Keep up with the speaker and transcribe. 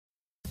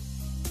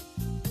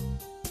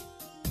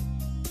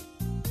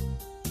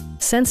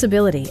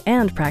sensibility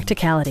and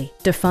practicality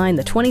define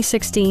the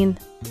 2016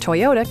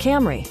 Toyota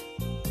Camry.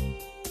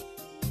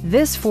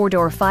 This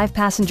four-door,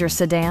 five-passenger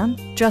sedan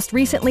just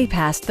recently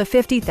passed the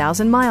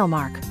 50,000-mile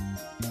mark.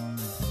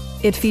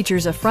 It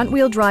features a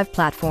front-wheel drive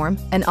platform,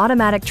 an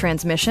automatic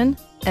transmission,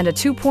 and a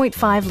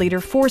 2.5-liter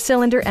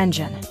four-cylinder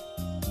engine.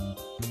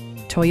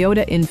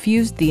 Toyota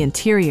infused the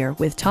interior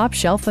with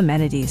top-shelf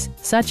amenities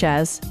such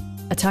as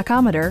a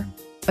tachometer,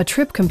 a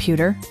trip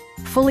computer,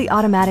 fully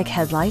automatic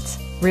headlights,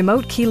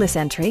 remote keyless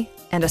entry,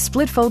 and a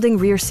split-folding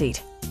rear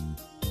seat.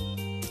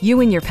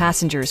 You and your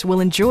passengers will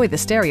enjoy the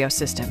stereo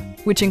system,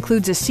 which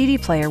includes a CD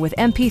player with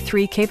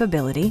MP3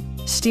 capability,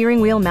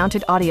 steering wheel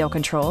mounted audio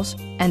controls,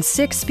 and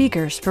 6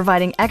 speakers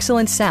providing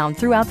excellent sound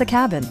throughout the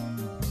cabin.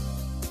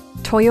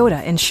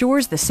 Toyota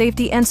ensures the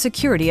safety and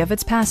security of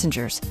its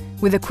passengers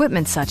with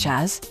equipment such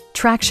as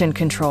traction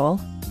control,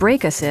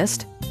 brake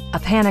assist, a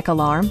panic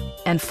alarm,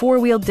 and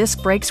 4-wheel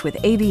disc brakes with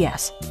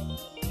ABS.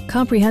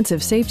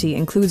 Comprehensive safety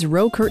includes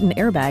row curtain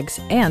airbags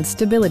and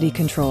stability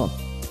control.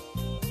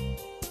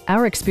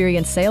 Our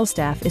experienced sales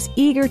staff is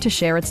eager to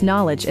share its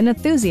knowledge and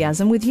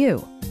enthusiasm with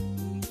you.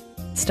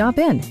 Stop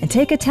in and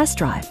take a test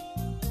drive.